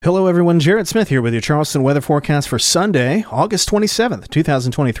Hello everyone, Jared Smith here with your Charleston weather forecast for Sunday, August 27th,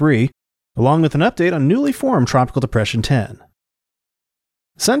 2023, along with an update on newly formed Tropical Depression 10.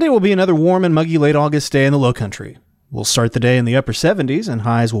 Sunday will be another warm and muggy late August day in the low country. We'll start the day in the upper 70s and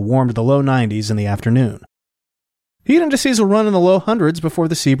highs will warm to the low 90s in the afternoon. Heat indices will run in the low hundreds before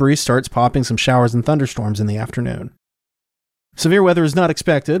the sea breeze starts popping some showers and thunderstorms in the afternoon. Severe weather is not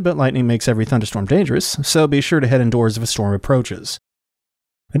expected, but lightning makes every thunderstorm dangerous, so be sure to head indoors if a storm approaches.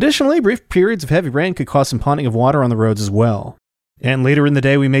 Additionally, brief periods of heavy rain could cause some ponding of water on the roads as well. And later in the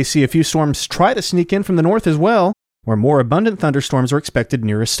day, we may see a few storms try to sneak in from the north as well, where more abundant thunderstorms are expected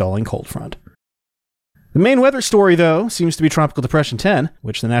near a stalling cold front. The main weather story, though, seems to be Tropical Depression 10,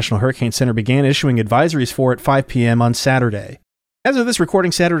 which the National Hurricane Center began issuing advisories for at 5 p.m. on Saturday. As of this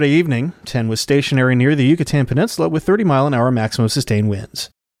recording Saturday evening, 10 was stationary near the Yucatan Peninsula with 30-mile-an-hour maximum sustained winds.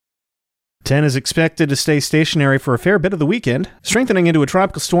 10 is expected to stay stationary for a fair bit of the weekend, strengthening into a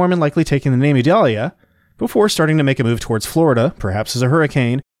tropical storm and likely taking the name Idalia, before starting to make a move towards Florida, perhaps as a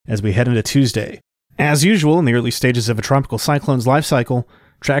hurricane, as we head into Tuesday. As usual, in the early stages of a tropical cyclone's life cycle,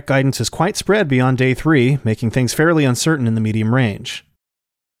 track guidance is quite spread beyond day 3, making things fairly uncertain in the medium range.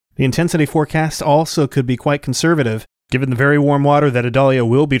 The intensity forecast also could be quite conservative, given the very warm water that Idalia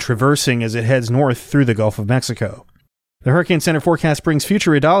will be traversing as it heads north through the Gulf of Mexico. The Hurricane Center forecast brings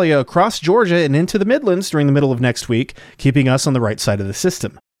future Idalia across Georgia and into the Midlands during the middle of next week, keeping us on the right side of the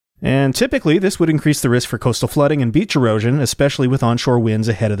system. And typically, this would increase the risk for coastal flooding and beach erosion, especially with onshore winds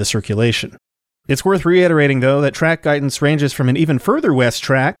ahead of the circulation. It's worth reiterating, though, that track guidance ranges from an even further west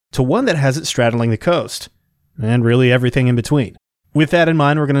track to one that has it straddling the coast, and really everything in between. With that in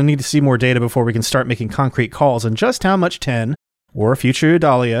mind, we're going to need to see more data before we can start making concrete calls on just how much 10, or future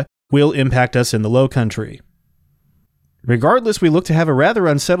Idalia, will impact us in the low country. Regardless, we look to have a rather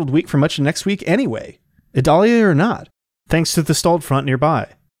unsettled week for much of next week anyway, Idalia or not, thanks to the stalled front nearby.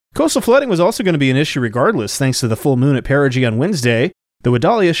 Coastal flooding was also going to be an issue regardless, thanks to the full moon at perigee on Wednesday, though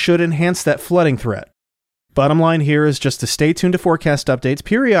Idalia should enhance that flooding threat. Bottom line here is just to stay tuned to forecast updates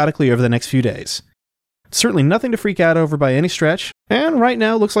periodically over the next few days. Certainly nothing to freak out over by any stretch, and right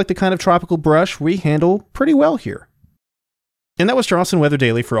now looks like the kind of tropical brush we handle pretty well here. And that was Charleston Weather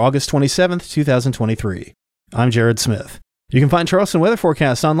Daily for August 27th, 2023. I'm Jared Smith. You can find Charleston weather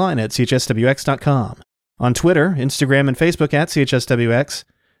forecasts online at chswx.com, on Twitter, Instagram, and Facebook at chswx,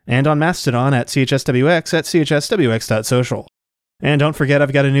 and on Mastodon at chswx@chswx.social. And don't forget,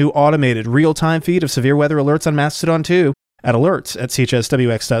 I've got a new automated real-time feed of severe weather alerts on Mastodon too, at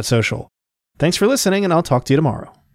alerts@chswx.social. Thanks for listening, and I'll talk to you tomorrow.